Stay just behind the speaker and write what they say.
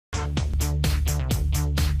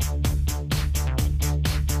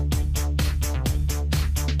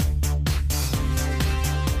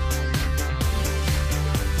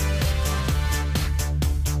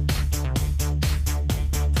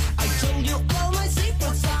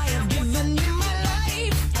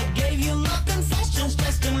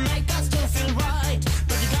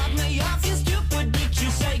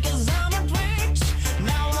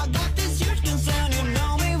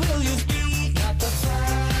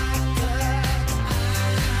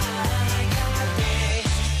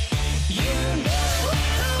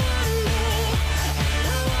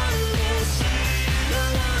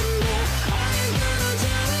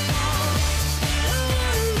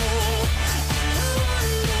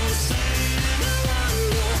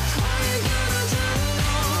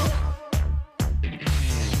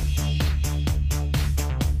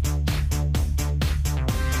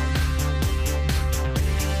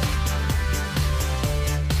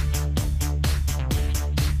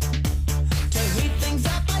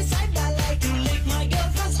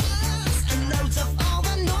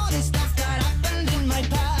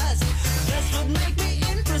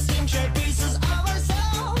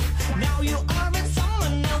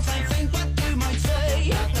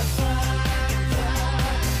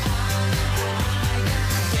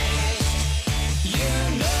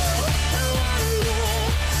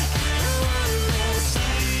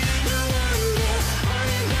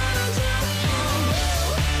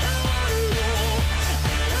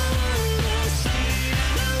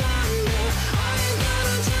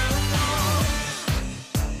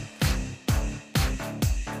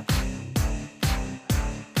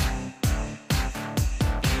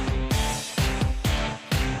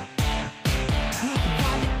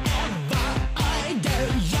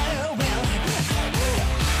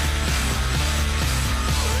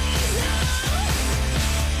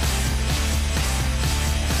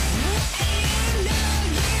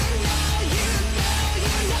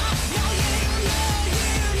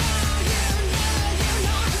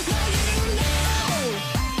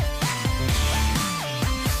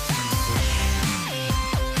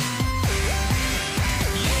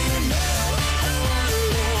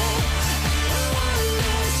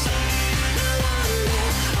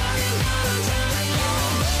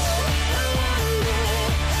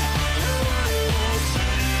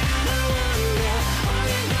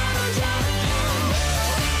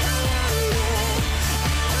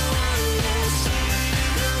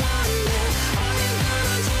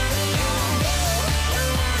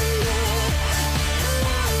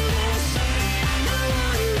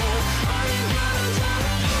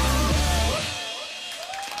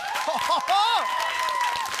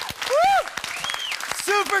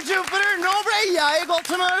SuperJupiter! Nå ble jeg i godt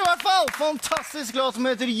humør i hvert fall! Fantastisk låt som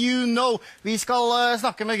heter You Know. Vi skal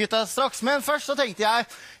snakke med gutta straks, men først så tenkte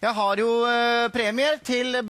jeg har jo premier til